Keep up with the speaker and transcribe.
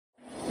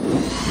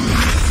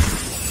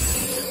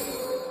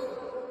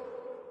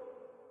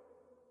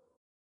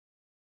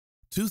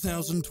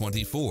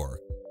2024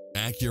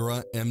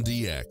 Acura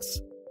MDX.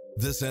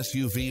 This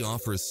SUV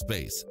offers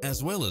space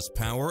as well as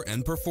power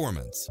and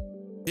performance.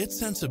 Its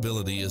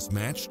sensibility is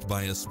matched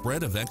by a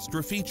spread of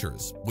extra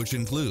features, which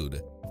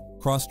include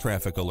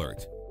cross-traffic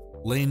alert,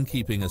 lane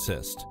keeping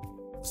assist,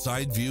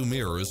 side view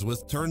mirrors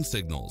with turn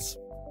signals,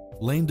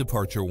 lane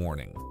departure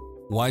warning,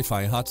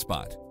 Wi-Fi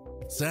hotspot,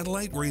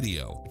 satellite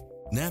radio,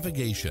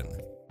 navigation,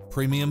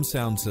 premium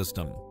sound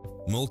system,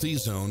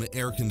 multi-zone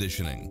air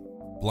conditioning,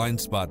 blind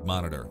spot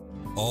monitor,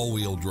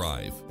 all-wheel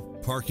drive,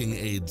 parking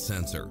aid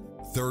sensor,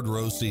 third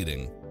row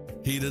seating,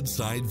 heated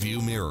side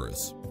view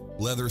mirrors,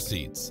 leather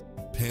seats,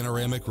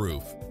 panoramic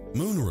roof,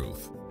 moonroof,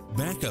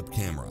 backup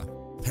camera,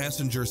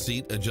 passenger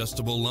seat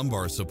adjustable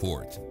lumbar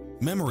support,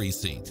 memory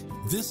seat.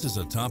 This is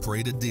a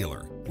top-rated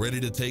dealer. Ready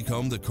to take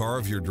home the car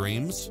of your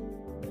dreams?